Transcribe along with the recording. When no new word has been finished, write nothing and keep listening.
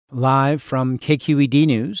Live from KQED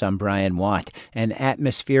News, I'm Brian Watt. An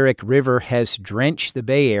atmospheric river has drenched the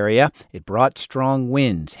Bay Area. It brought strong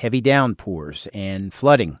winds, heavy downpours, and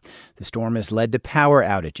flooding. The storm has led to power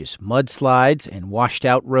outages, mudslides, and washed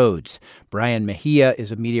out roads. Brian Mejia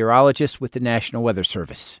is a meteorologist with the National Weather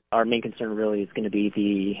Service. Our main concern really is going to be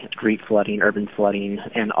the street flooding, urban flooding,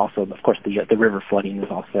 and also, of course, the river flooding is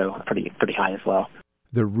also pretty high as well.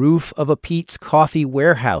 The roof of a Pete's Coffee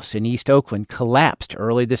warehouse in East Oakland collapsed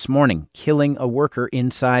early this morning, killing a worker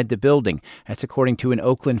inside the building. That's according to an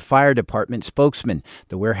Oakland Fire Department spokesman.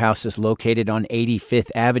 The warehouse is located on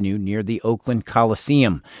 85th Avenue near the Oakland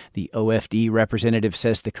Coliseum. The OFD representative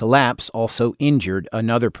says the collapse also injured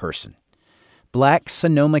another person. Black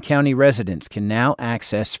Sonoma County residents can now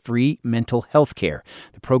access free mental health care.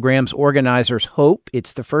 The program's organizers hope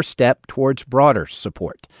it's the first step towards broader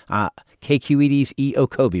support. KQED's E.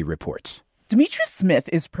 Okobi reports. Demetra Smith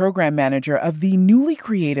is program manager of the newly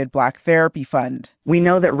created Black Therapy Fund. We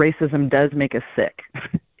know that racism does make us sick.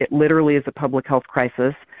 It literally is a public health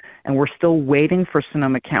crisis, and we're still waiting for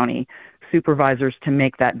Sonoma County supervisors to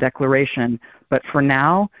make that declaration. But for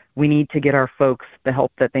now, we need to get our folks the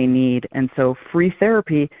help that they need. And so free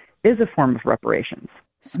therapy is a form of reparations.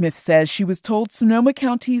 Smith says she was told Sonoma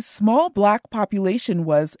County's small Black population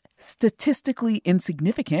was statistically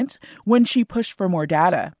insignificant when she pushed for more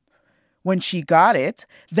data. When she got it,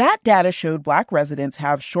 that data showed Black residents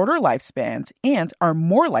have shorter lifespans and are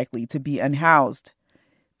more likely to be unhoused.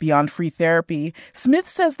 Beyond free therapy, Smith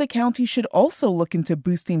says the county should also look into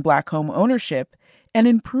boosting Black home ownership and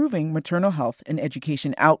improving maternal health and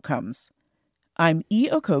education outcomes. I'm E.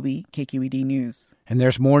 Okobi, KQED News. And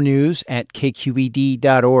there's more news at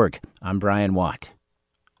kqed.org. I'm Brian Watt.